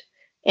product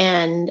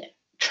and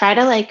try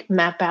to like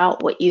map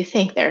out what you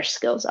think their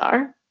skills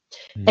are.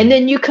 And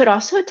then you could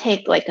also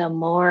take like a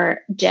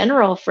more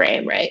general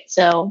frame, right?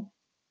 So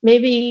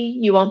maybe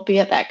you won't be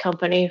at that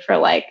company for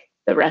like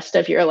the rest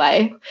of your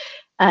life.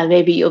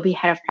 Maybe you'll be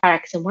head of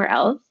product somewhere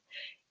else.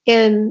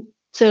 And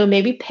so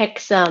maybe pick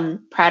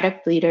some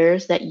product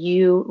leaders that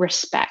you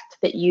respect,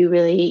 that you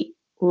really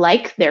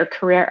like their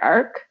career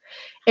arc,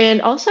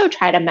 and also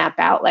try to map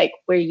out like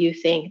where you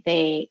think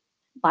they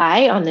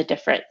lie on the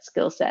different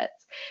skill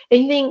sets.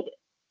 And I think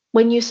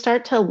when you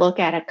start to look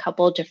at a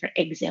couple different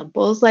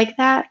examples like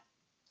that,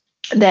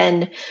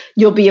 then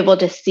you'll be able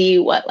to see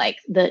what like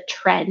the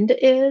trend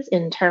is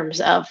in terms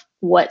of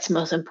what's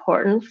most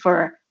important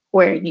for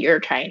where you're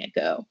trying to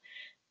go.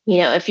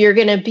 If you're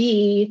going to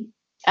be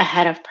a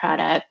head of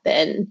product,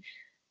 then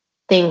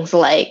things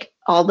like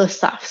all the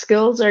soft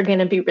skills are going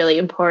to be really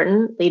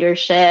important: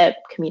 leadership,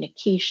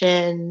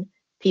 communication,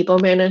 people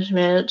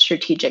management,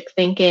 strategic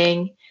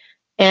thinking.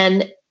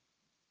 And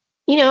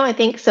I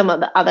think some of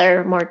the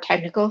other more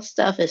technical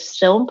stuff is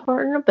still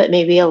important, but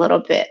maybe a little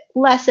bit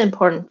less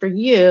important for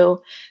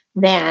you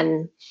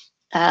than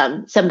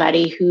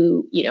somebody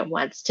who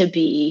wants to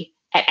be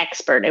an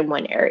expert in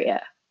one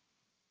area.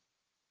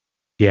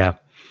 Yeah.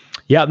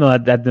 Yeah, no,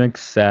 that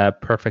makes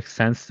perfect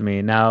sense to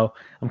me. Now,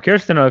 I'm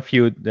curious to know if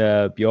you'd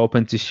be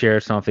open to share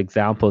some of the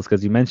examples,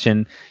 because you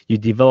mentioned you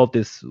developed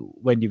this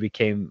when you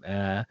became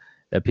a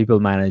people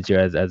manager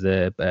as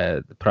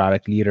a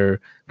product leader.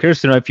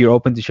 Curious to know if you're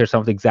open to share some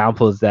of the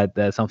examples that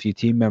some of your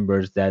team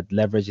members that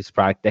leverage this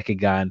product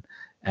decagon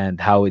and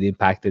how it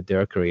impacted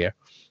their career.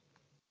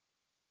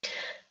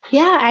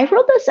 Yeah, I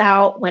rolled this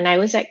out when I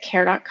was at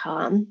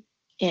care.com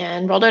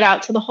and rolled it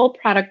out to the whole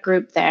product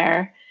group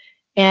there.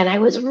 And I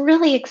was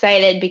really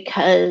excited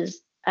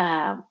because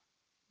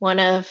one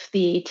of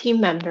the team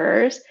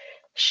members,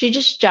 she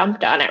just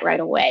jumped on it right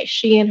away.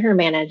 She and her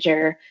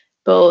manager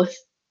both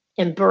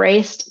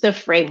embraced the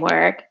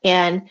framework,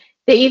 and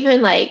they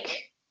even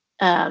like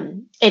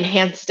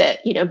enhanced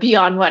it,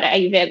 beyond what I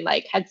even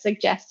like had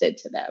suggested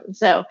to them.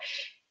 So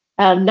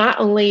not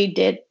only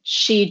did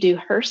she do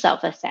her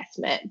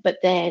self-assessment, but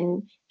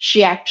then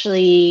she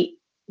actually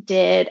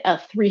did a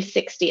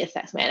 360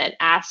 assessment and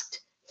asked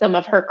some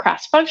of her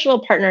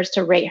cross-functional partners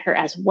to rate her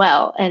as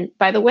well. And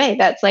by the way,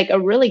 that's like a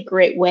really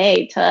great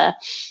way to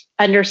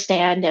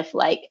understand if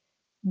like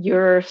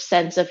your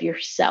sense of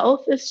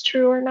yourself is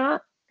true or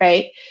not,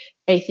 right?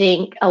 I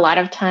think a lot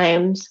of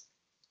times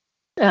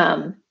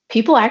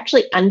people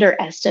actually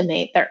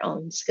underestimate their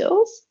own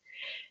skills.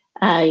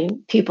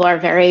 People are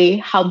very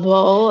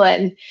humble,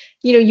 and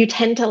you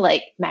tend to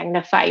like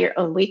magnify your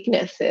own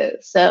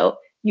weaknesses. So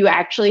you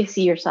actually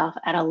see yourself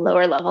at a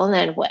lower level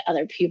than what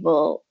other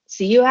people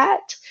see you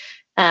at.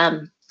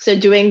 So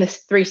doing this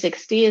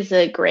 360 is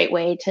a great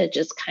way to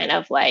just kind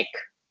of like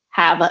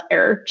have an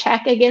error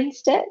check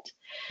against it.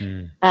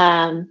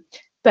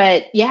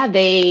 But yeah,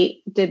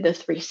 they did the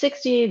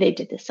 360, they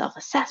did the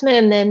self-assessment,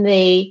 and then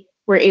they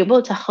were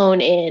able to hone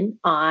in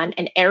on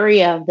an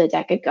area of the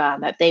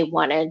Decagon that they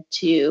wanted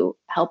to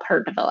help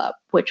her develop,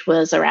 which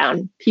was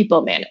around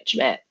people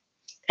management.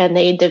 And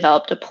they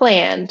developed a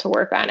plan to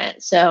work on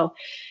it. So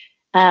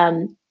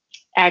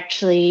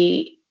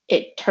actually,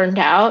 it turned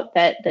out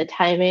that the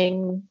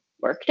timing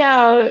worked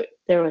out.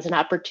 There was an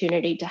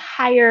opportunity to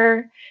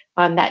hire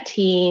on that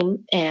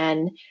team.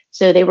 And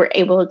so they were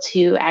able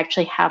to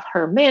actually have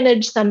her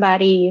manage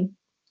somebody.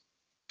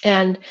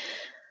 And,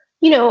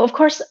 of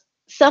course,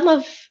 some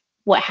of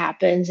what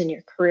happens in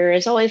your career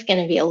is always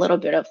going to be a little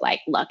bit of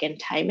like luck and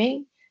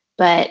timing.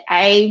 But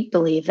I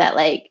believe that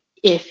like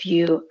if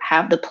you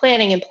have the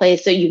planning in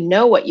place so you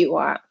know what you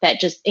want, that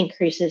just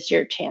increases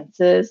your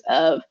chances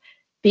of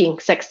being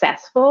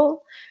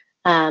successful.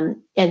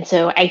 And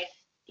so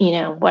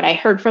what I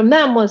heard from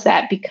them was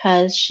that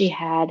because she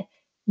had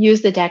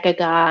used the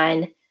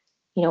Decagon,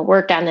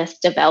 worked on this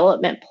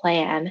development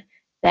plan,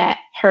 that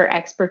her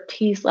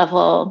expertise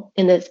level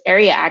in this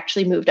area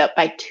actually moved up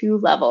by 2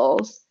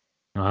 levels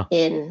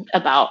in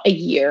about a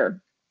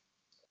year.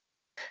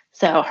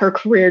 So her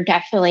career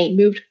definitely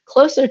moved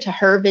closer to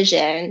her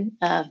vision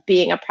of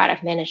being a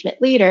product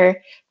management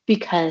leader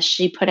because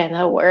she put in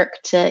the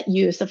work to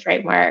use the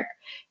framework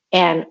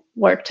and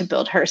work to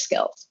build her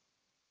skills.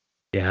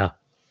 Yeah,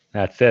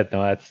 that's it.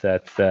 No,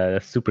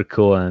 that's super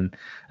cool, and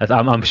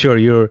I'm sure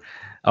you're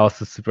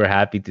also super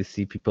happy to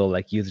see people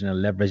like using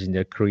and leveraging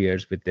their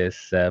careers with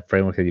this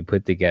framework that you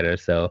put together.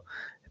 So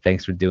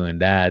thanks for doing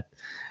that.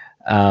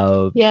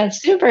 Yeah,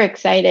 super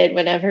excited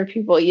whenever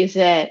people use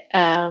it.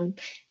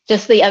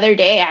 Just the other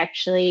day,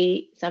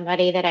 actually,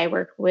 somebody that I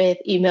work with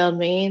emailed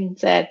me and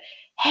said,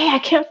 "Hey, I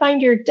can't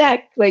find your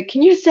deck. Like,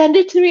 can you send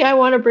it to me? I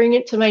want to bring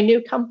it to my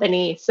new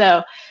company."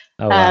 So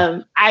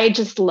wow. I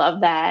just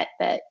love that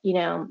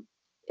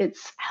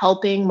it's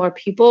helping more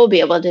people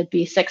be able to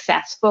be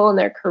successful in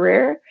their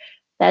career.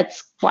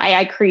 That's why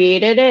I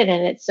created it,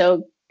 and it's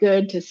so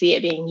good to see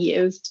it being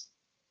used.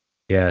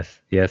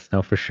 Yes,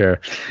 no, for sure.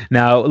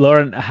 Now,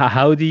 Lauren,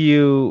 how do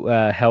you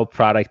help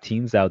product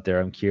teams out there?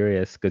 I'm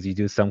curious because you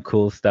do some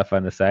cool stuff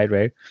on the side,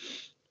 right?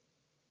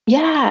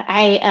 Yeah,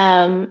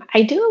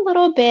 I do a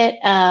little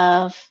bit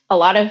of a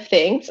lot of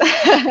things.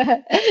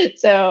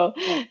 So,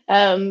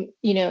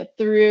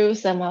 through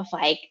some of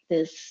like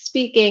this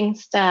speaking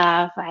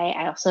stuff,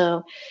 I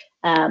also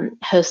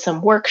host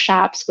some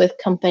workshops with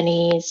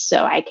companies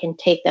so I can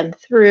take them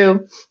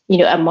through,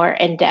 a more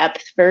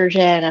in-depth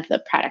version of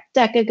the product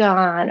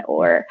Decagon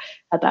or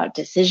about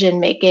decision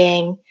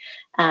making.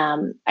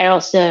 I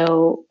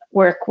also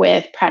work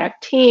with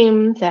product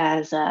teams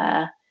as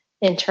a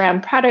interim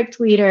product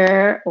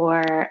leader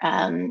or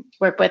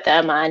work with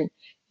them on,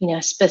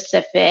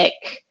 specific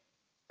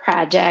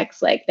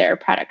projects like their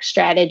product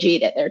strategy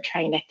that they're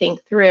trying to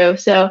think through.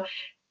 So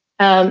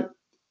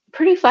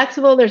pretty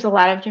flexible. There's a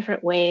lot of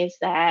different ways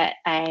that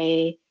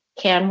I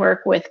can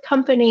work with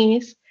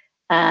companies,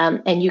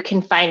 and you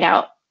can find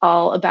out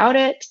all about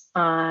it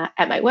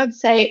at my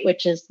website,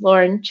 which is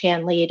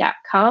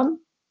laurenchanlee.com.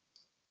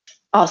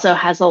 Also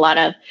has a lot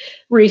of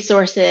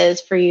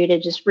resources for you to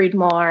just read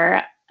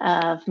more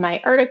of my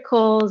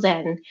articles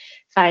and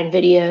find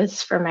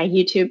videos for my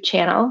YouTube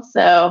channel.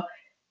 So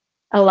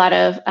a lot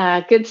of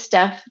good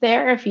stuff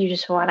there if you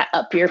just want to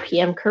up your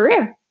PM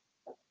career.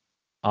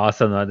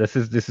 Awesome. This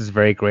is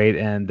very great,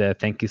 and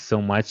thank you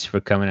so much for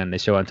coming on the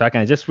show and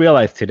talking. I just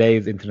realized today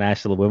is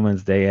International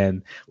Women's Day,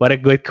 and what a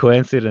good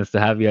coincidence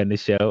to have you on the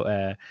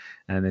show.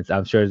 And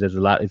I'm sure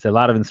it's a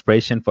lot of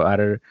inspiration for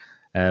other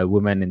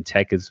women in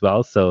tech as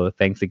well. So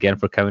thanks again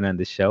for coming on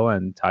the show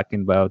and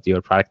talking about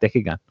your product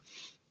Decagon.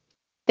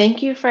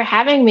 Thank you for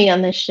having me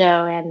on the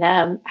show. And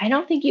I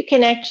don't think you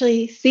can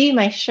actually see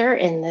my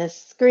shirt in this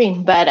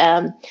screen, but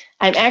I'm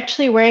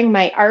actually wearing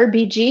my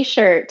RBG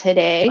shirt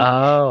today.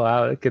 Oh,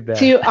 wow, look at that.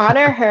 To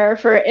honor her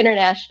for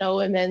International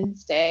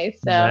Women's Day.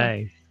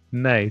 So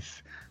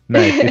Nice.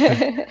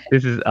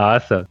 This is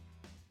awesome.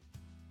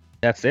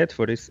 That's it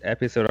for this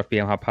episode of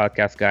PM Hub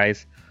Podcast,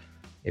 guys.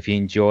 If you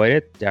enjoyed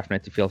it,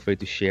 definitely feel free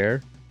to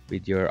share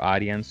with your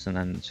audience and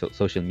on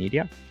social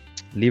media.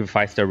 Leave a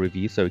 5-star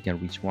review so we can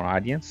reach more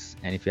audience.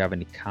 And if you have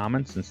any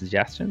comments and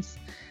suggestions,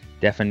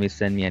 definitely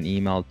send me an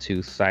email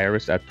to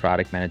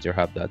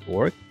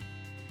cyrus@productmanagerhub.org.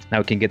 Now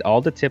you can get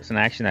all the tips and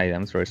action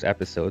items for this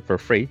episode for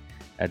free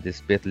at this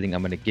bit link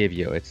I'm going to give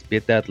you. It's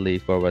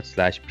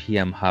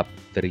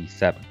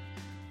bit.ly/PMHub37.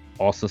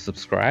 Also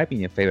subscribe in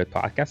your favorite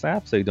podcast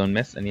app so you don't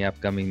miss any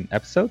upcoming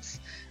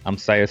episodes. I'm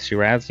Cyrus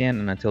Shirazian,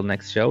 and until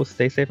next show,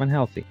 stay safe and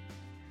healthy.